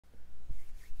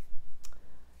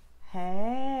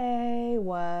Hey,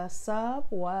 what's up?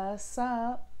 What's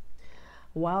up?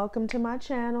 Welcome to my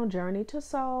channel, Journey to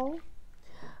Soul.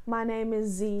 My name is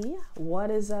Z. What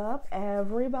is up,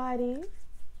 everybody?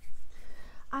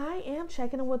 I am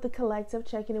checking in with the collective,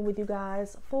 checking in with you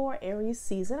guys for Aries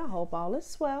season. I hope all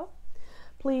is well.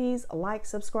 Please like,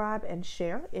 subscribe, and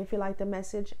share if you like the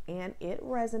message and it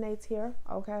resonates here,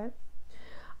 okay?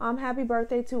 Happy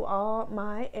birthday to all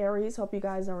my Aries. Hope you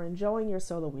guys are enjoying your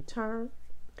solar return.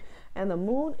 And the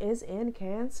moon is in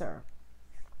Cancer.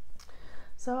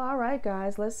 So, all right,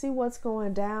 guys, let's see what's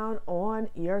going down on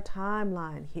your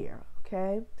timeline here,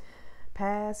 okay?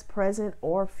 Past, present,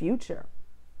 or future.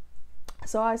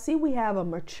 So I see we have a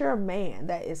mature man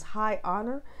that is high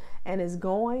honor and is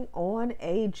going on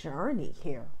a journey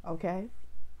here, okay?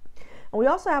 And we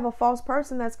also have a false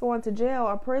person that's going to jail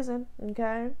or prison,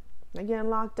 okay? Again,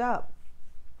 locked up.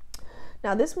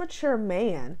 Now, this mature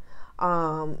man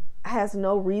has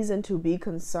no reason to be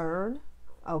concerned,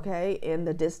 okay, in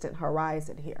the distant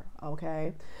horizon here,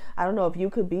 okay? I don't know if you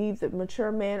could be the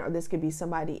mature man or this could be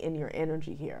somebody in your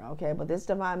energy here, okay? But this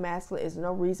divine masculine is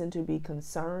no reason to be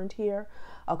concerned here,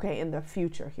 okay, in the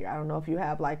future here. I don't know if you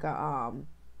have like a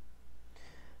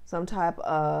some type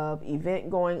of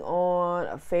event going on,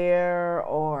 affair,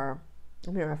 or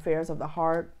I'm hearing affairs of the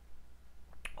heart,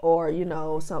 or, you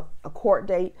know, a court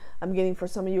date I'm getting for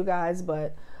some of you guys,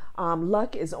 but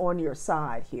luck is on your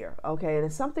side here, okay? And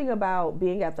it's something about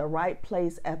being at the right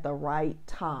place at the right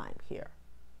time here,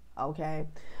 okay?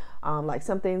 Like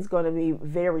something's going to be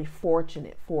very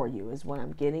fortunate for you is what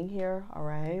I'm getting here, all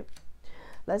right?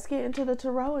 Let's get into the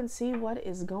tarot and see what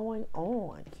is going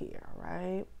on here,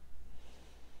 right?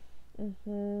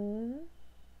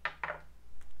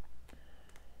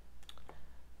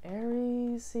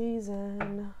 Aries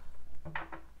season.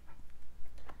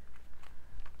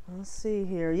 Let's see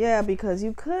here. Yeah, because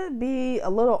you could be a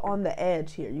little on the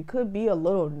edge here. You could be a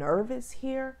little nervous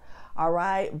here. All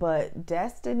right. But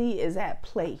destiny is at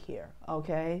play here.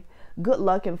 Okay. Good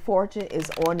luck and fortune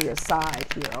is on your side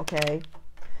here. Okay.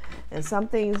 And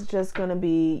something's just going to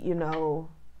be, you know,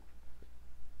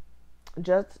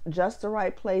 just the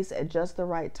right place at just the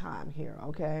right time here.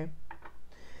 Okay.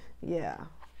 Yeah.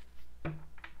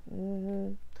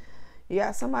 You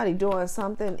got somebody doing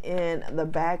something in the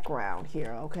background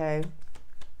here, okay?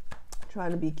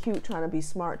 Trying to be cute, trying to be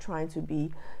smart, trying to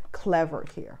be clever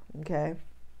here, okay?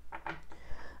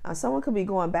 Someone could be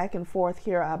going back and forth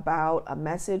here about a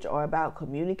message or about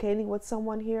communicating with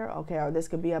someone here, okay? Or this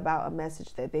could be about a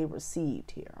message that they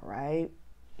received here, right?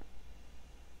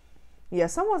 Yeah,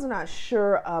 someone's not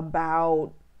sure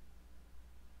about,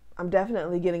 I'm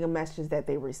definitely getting a message that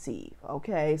they receive,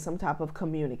 okay? Some type of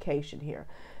communication here.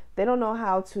 They don't know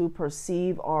how to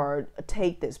perceive or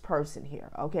take this person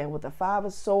here, okay? And with the Five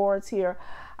of Swords here,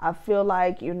 I feel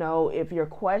like, you know, if you're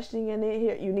questioning it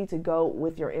here, you need to go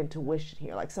with your intuition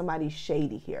here, like somebody's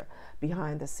shady here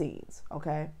behind the scenes,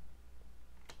 okay?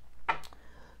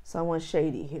 Someone's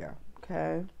shady here,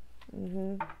 okay?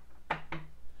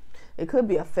 It could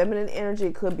be a feminine energy.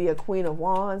 It could be a Queen of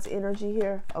Wands energy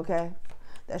here, okay?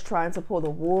 That's trying to pull the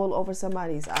wool over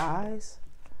somebody's eyes.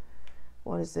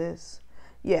 What is this?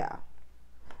 Yeah.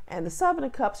 And the Seven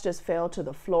of Cups just fell to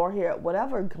the floor here.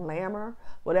 Whatever glamour,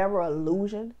 whatever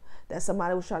illusion that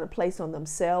somebody was trying to place on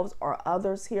themselves or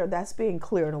others here, that's being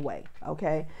cleared away,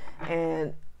 okay?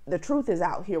 And the truth is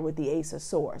out here with the Ace of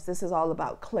Swords. This is all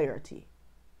about clarity,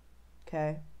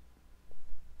 okay?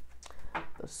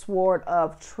 The Sword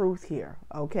of Truth here,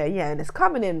 okay? Yeah, and it's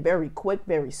coming in very quick,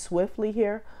 very swiftly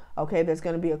here, okay? There's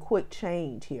going to be a quick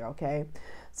change here, okay?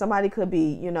 Somebody could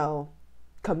be, you know,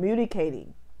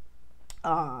 communicating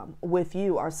with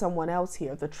you or someone else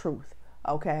here the truth,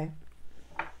 okay?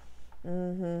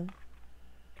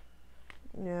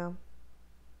 Yeah.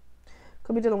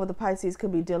 Could be dealing with the Pisces,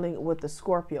 could be dealing with the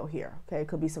Scorpio here, okay?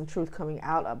 Could be some truth coming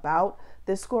out about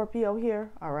this Scorpio here,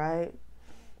 all right?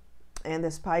 And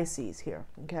this Pisces here,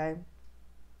 okay?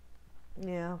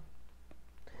 Yeah.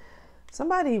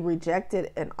 Somebody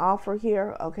rejected an offer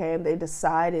here, okay, and they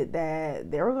decided that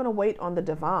they were going to wait on the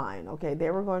divine, okay? They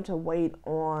were going to wait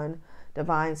on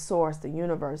divine source, the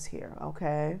universe here,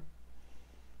 okay?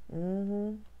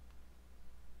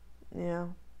 Yeah.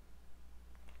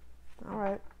 All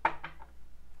right.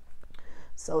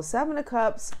 So Seven of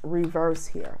Cups reverse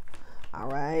here, all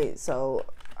right? So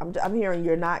I'm hearing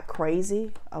you're not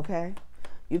crazy, okay?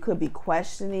 You could be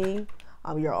questioning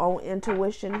your own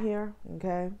intuition here,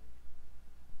 okay?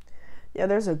 Yeah,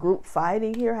 there's a group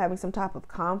fighting here, having some type of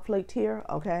conflict here,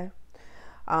 okay?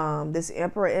 This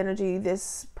Emperor energy,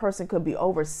 this person could be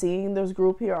overseeing this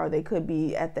group here, or they could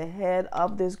be at the head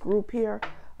of this group here,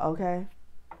 okay?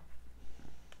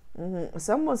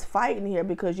 Someone's fighting here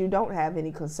because you don't have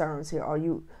any concerns here, or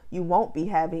you won't be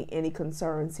having any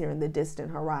concerns here in the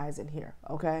distant horizon here,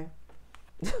 okay?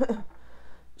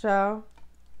 Ciao.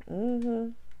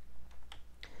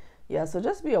 Yeah, so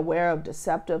just be aware of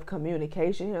deceptive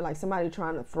communication here, like somebody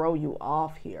trying to throw you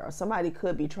off here, or somebody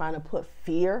could be trying to put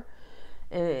fear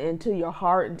into your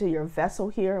heart, into your vessel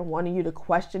here, and wanting you to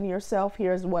question yourself.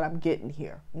 Here's what I'm getting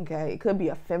here, okay? It could be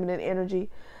a feminine energy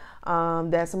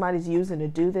that somebody's using to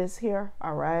do this here,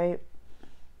 all right?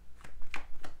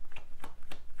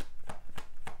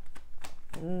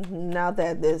 Now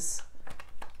that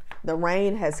the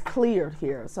rain has cleared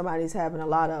here, somebody's having a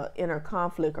lot of inner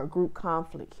conflict or group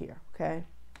conflict here, okay?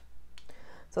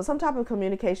 So some type of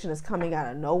communication is coming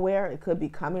out of nowhere. It could be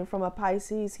coming from a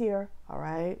Pisces here, all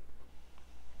right?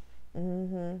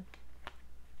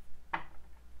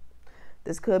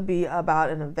 This could be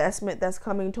about an investment that's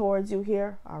coming towards you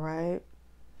here, all right?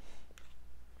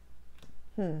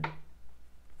 It's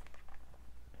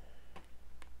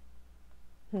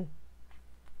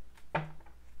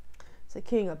the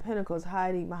King of Pentacles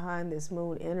hiding behind this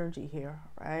moon energy here,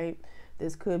 right?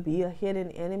 This could be a hidden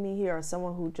enemy here, or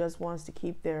someone who just wants to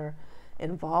keep their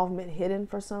involvement hidden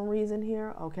for some reason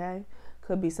here, okay?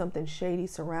 Could be something shady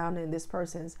surrounding this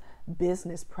person's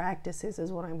business practices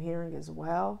is what I'm hearing as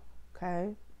well,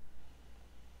 okay?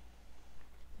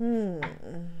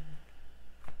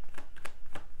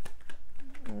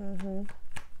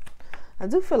 I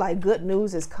do feel like good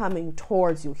news is coming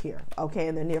towards you here, okay,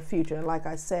 in the near future. And like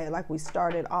I said, like we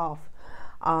started off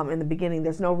in the beginning,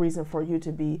 there's no reason for you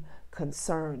to be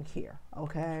concerned here,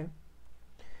 okay?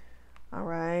 All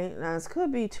right, now this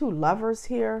could be two lovers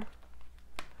here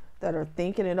that are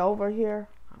thinking it over here,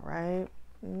 all right?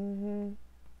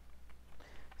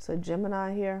 So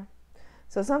Gemini here.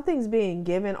 So something's being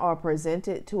given or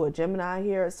presented to a Gemini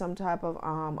here, some type of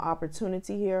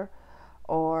opportunity here,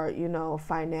 or, you know,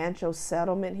 financial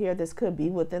settlement here. This could be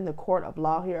within the court of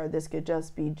law here, or this could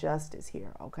just be justice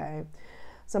here, okay?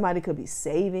 Somebody could be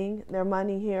saving their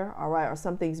money here, all right? Or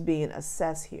something's being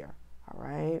assessed here, all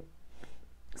right?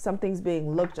 Something's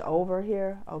being looked over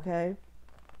here, okay?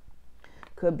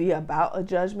 Could be about a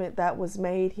judgment that was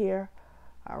made here,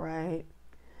 all right?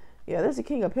 Yeah, there's a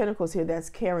King of Pentacles here that's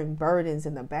carrying burdens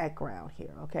in the background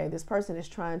here, okay? This person is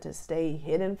trying to stay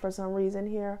hidden for some reason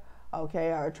here,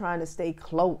 okay? Or trying to stay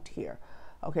cloaked here,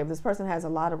 okay? If this person has a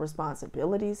lot of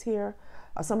responsibilities here,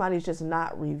 or somebody's just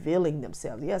not revealing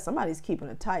themselves. Yeah, somebody's keeping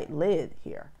a tight lid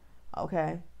here,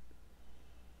 okay?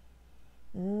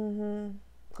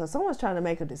 Because someone's trying to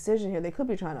make a decision here. They could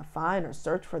be trying to find or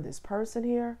search for this person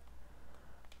here,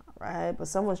 right? But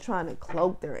someone's trying to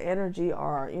cloak their energy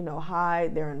or, you know,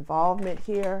 hide their involvement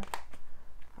here,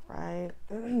 right?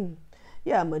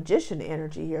 Yeah, magician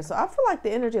energy here. So I feel like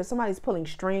the energy of somebody's pulling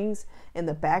strings in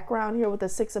the background here with the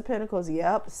Six of Pentacles.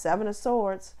 Yep, Seven of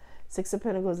Swords, Six of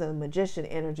Pentacles, and magician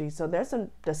energy. So there's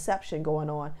some deception going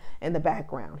on in the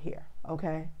background here,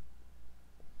 okay?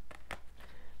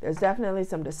 There's definitely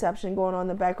some deception going on in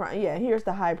the background. Yeah, here's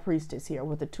the High Priestess here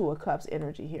with the Two of Cups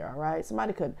energy here, all right?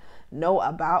 Somebody could know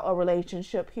about a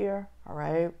relationship here, all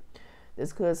right?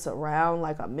 This could surround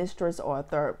like a mistress or a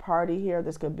third party here.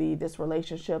 This could be, this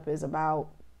relationship is about,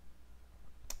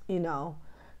 you know,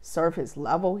 surface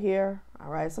level here,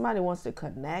 all right? Somebody wants to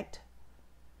connect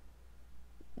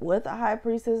with a High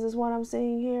Priestess is what I'm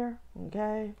seeing here,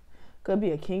 okay? Could be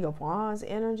a King of Wands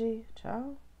energy,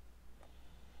 child.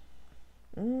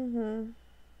 Some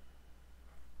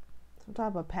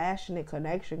type of passionate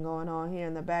connection going on here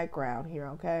in the background here,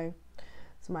 okay?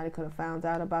 Somebody could have found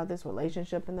out about this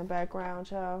relationship in the background,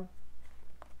 child.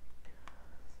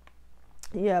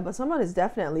 Yeah, but somebody's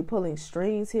definitely pulling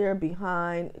strings here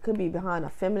behind, it could be behind a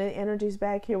feminine energies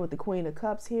back here with the Queen of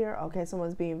Cups here, okay?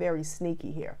 Someone's being very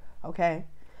sneaky here, okay?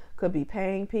 Could be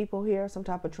paying people here, some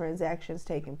type of transactions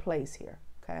taking place here,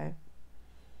 okay?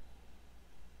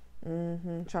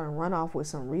 Trying to run off with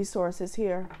some resources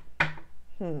here.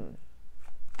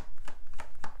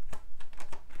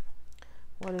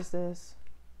 What is this?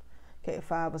 Okay,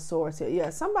 Five of Swords here. Yeah,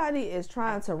 somebody is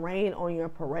trying to rain on your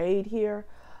parade here.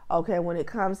 Okay, when it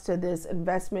comes to this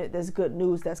investment, this good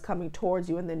news that's coming towards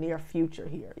you in the near future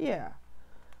here. Yeah.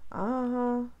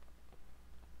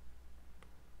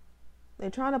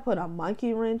 They're trying to put a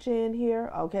monkey wrench in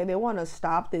here. Okay, they want to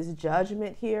stop this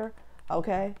judgment here.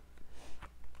 Okay.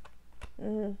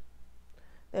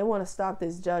 They want to stop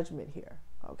this judgment here,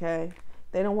 okay?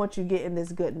 They don't want you getting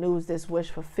this good news, this wish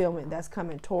fulfillment that's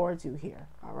coming towards you here,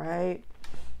 all right?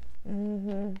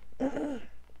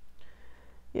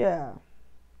 Yeah.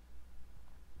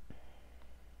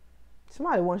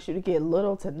 Somebody wants you to get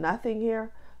little to nothing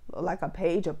here, like a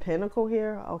page of pentacle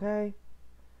here, okay?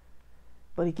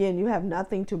 But again, you have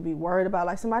nothing to be worried about.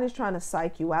 Like somebody's trying to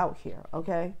psych you out here,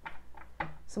 okay?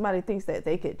 Somebody thinks that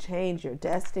they could change your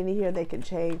destiny here. They can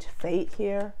change fate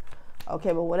here.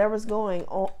 Okay, but whatever's going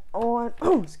on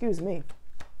excuse me.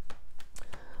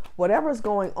 Whatever's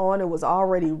going on, it was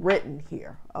already written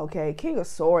here, okay? King of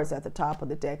Swords at the top of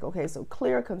the deck, okay? So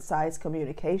clear, concise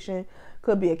communication.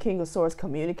 Could be a King of Swords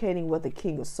communicating with a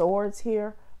King of Swords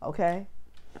here, okay?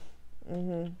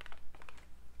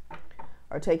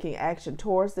 Or taking action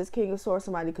towards this King of Swords.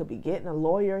 Somebody could be getting a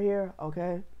lawyer here,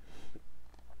 okay?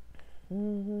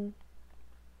 Something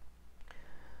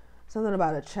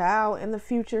about a child in the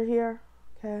future here,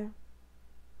 okay?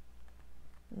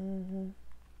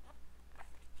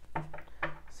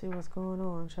 See what's going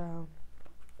on, child.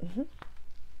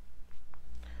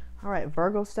 All right,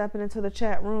 Virgo stepping into the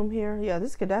chat room here. Yeah,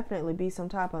 this could definitely be some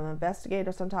type of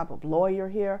investigator, some type of lawyer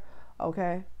here,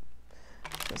 okay?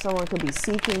 So someone could be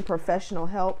seeking professional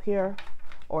help here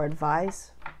or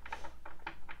advice,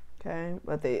 okay?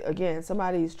 But again,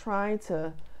 somebody's trying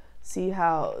to see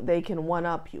how they can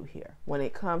one-up you here when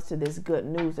it comes to this good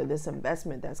news or this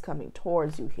investment that's coming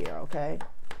towards you here, okay?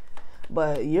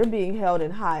 But you're being held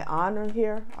in high honor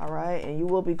here, all right? And you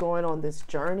will be going on this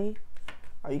journey,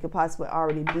 or you could possibly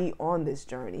already be on this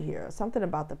journey here. Something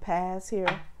about the past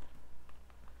here,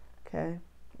 okay?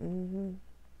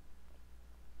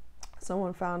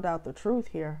 Someone found out the truth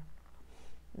here.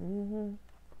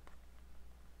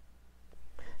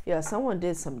 Yeah, someone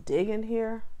did some digging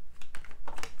here.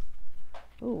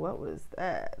 Ooh, what was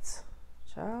that?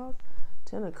 Child,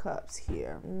 10 of Cups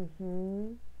here.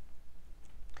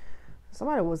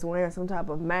 Somebody was wearing some type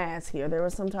of mask here. There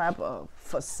was some type of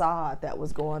facade that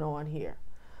was going on here.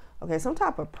 Okay, some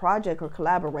type of project or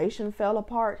collaboration fell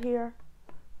apart here.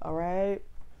 All right.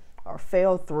 Or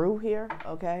fell through here.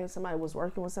 Okay, somebody was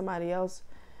working with somebody else.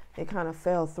 It kind of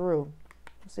fell through.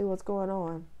 Let's see what's going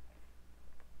on.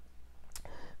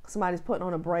 Somebody's putting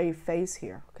on a brave face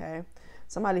here. Okay.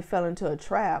 Somebody fell into a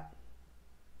trap.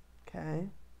 Okay.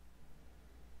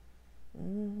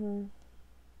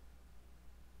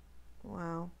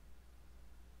 Wow.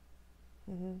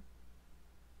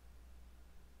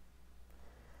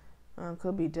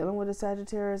 Could be dealing with a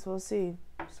Sagittarius. We'll see.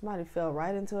 Somebody fell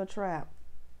right into a trap.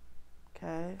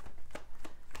 Okay.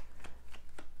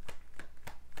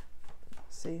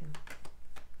 Let's see.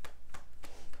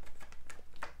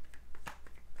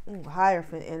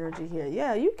 Hierophant energy here.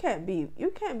 Yeah, you can't be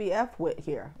F with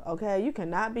here. Okay, you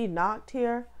cannot be knocked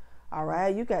here. All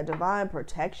right, you got divine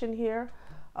protection here.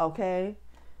 Okay,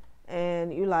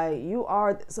 and you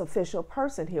are this official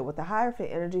person here with the Hierophant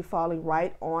energy falling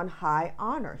right on high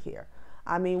honor here.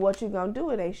 I mean, what you gonna do?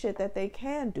 It ain't shit that they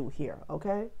can do here.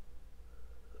 Okay,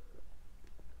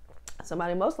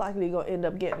 somebody most likely gonna end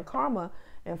up getting karma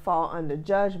and fall under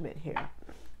judgment here.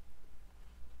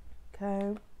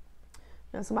 Okay.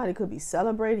 Now somebody could be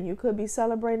celebrating. You could be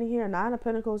celebrating here. 9 of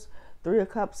Pentacles, 3 of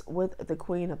Cups with the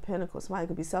Queen of Pentacles. Somebody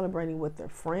could be celebrating with their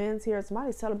friends here.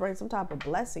 Somebody's celebrating some type of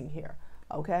blessing here.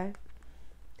 Okay.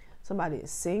 Somebody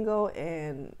is single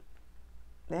and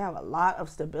they have a lot of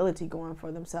stability going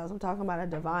for themselves. I'm talking about a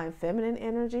divine feminine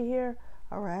energy here.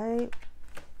 All right.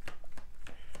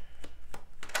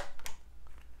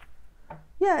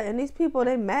 Yeah, and these people,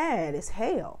 they mad as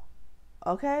hell.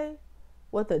 Okay.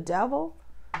 With the devil.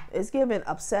 It's giving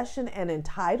obsession and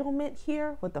entitlement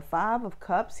here with the 5 of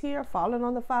Cups here, falling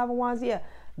on the 5 of Wands. Yeah,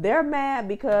 they're mad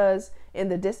because in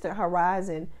the distant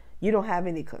horizon, you don't have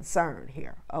any concern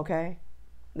here, okay?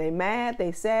 They mad,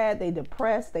 they sad, they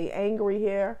depressed, they angry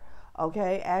here,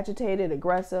 okay? Agitated,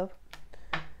 aggressive.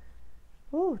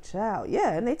 Ooh, child.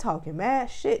 Yeah, and they talking mad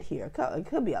shit here. It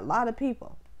could be a lot of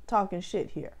people talking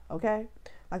shit here, okay?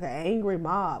 Like an angry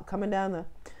mob coming down the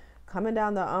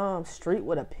street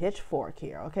with a pitchfork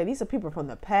here. Okay, these are people from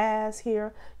the past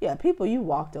here. Yeah, people you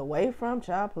walked away from,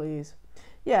 child, please.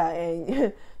 Yeah,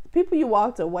 and people you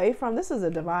walked away from. This is a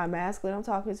divine masculine I'm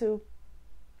talking to.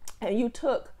 And you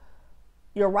took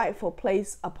your rightful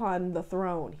place upon the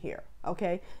throne here.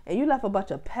 Okay, and you left a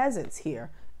bunch of peasants here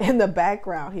in the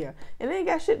background here. And it ain't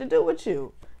got shit to do with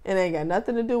you. It ain't got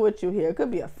nothing to do with you here. It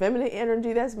could be a feminine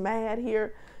energy that's mad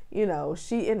here. You know,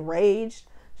 she enraged.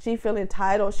 She feeling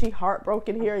entitled. She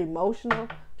heartbroken here, emotional.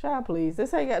 Child, please.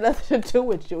 This ain't got nothing to do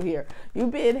with you here. You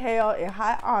being held in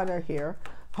high honor here.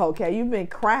 Okay. You've been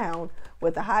crowned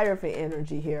with the Hierophant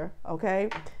energy here. Okay.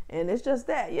 And it's just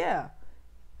that. Yeah.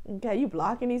 Okay. You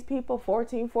blocking these people.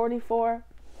 1444.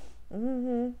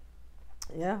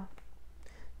 Yeah.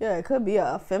 Yeah. It could be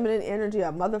a feminine energy,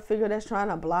 a mother figure that's trying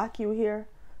to block you here.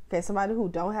 Okay. Somebody who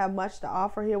don't have much to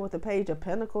offer here with the Page of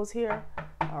Pentacles here.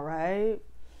 All right.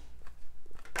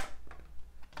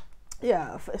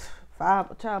 Yeah,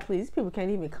 five, child, please. These people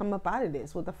can't even come up out of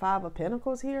this with the Five of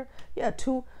Pentacles here. Yeah,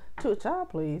 two, child,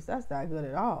 please. That's not good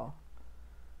at all.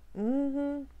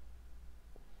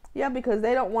 Yeah, because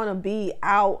they don't want to be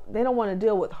out. They don't want to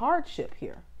deal with hardship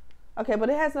here. Okay, but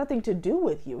it has nothing to do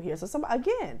with you here. So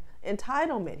again,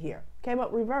 entitlement here came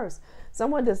up reverse.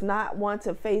 Someone does not want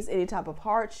to face any type of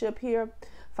hardship here,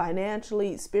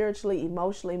 financially, spiritually,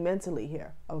 emotionally, mentally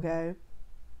here. Okay,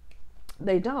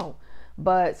 they don't.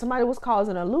 But somebody was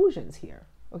causing illusions here.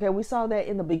 Okay, we saw that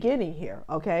in the beginning here.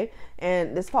 Okay,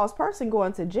 and this false person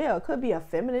going to jail could be a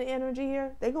feminine energy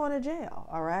here. They're going to jail.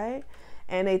 All right,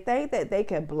 and they think that they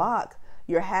can block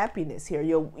your happiness here,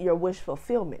 your wish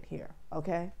fulfillment here.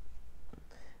 Okay.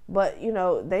 But, you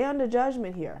know, they under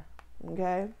judgment here,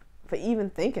 okay, for even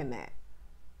thinking that.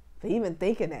 For even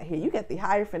thinking that here. You get the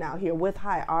Hierophant out here with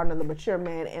high honor, the mature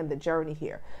man, and the journey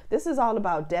here. This is all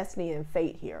about destiny and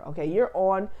fate here, okay?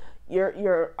 You're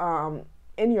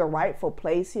in your rightful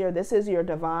place here. This is your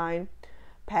divine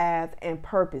path and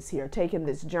purpose here, taking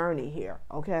this journey here,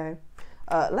 okay?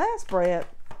 Last spread,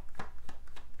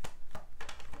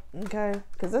 okay,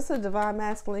 because this is a divine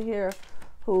masculine here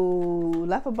who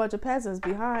left a bunch of peasants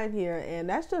behind here, and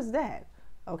that's just that,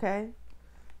 okay?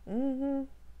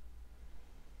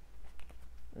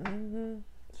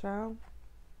 Child.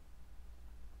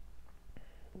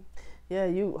 Yeah,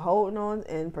 you holding on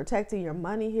and protecting your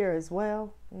money here as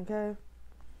well, okay?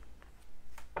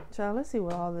 Child, let's see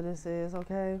what all of this is,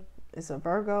 okay? It's a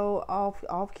Virgo off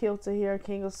kilter here,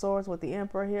 King of Swords with the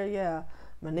Emperor here, yeah.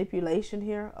 Manipulation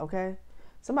here, okay?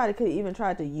 Somebody could even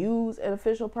try to use an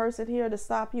official person here to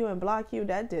stop you and block you.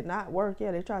 That did not work. Yeah,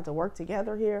 they tried to work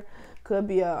together here. Could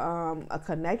be a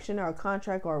connection or a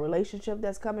contract or a relationship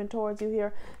that's coming towards you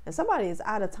here. And somebody is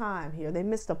out of time here. They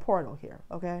missed a portal here,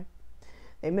 okay?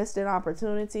 They missed an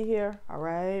opportunity here, all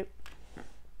right?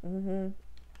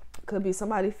 Could be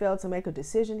somebody failed to make a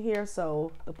decision here,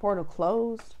 so the portal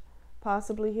closed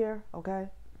possibly here, okay?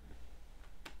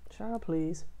 Child,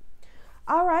 please.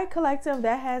 All right, collective,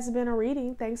 that has been a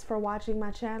reading. Thanks for watching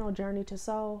my channel, Journey to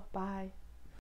Soul. Bye.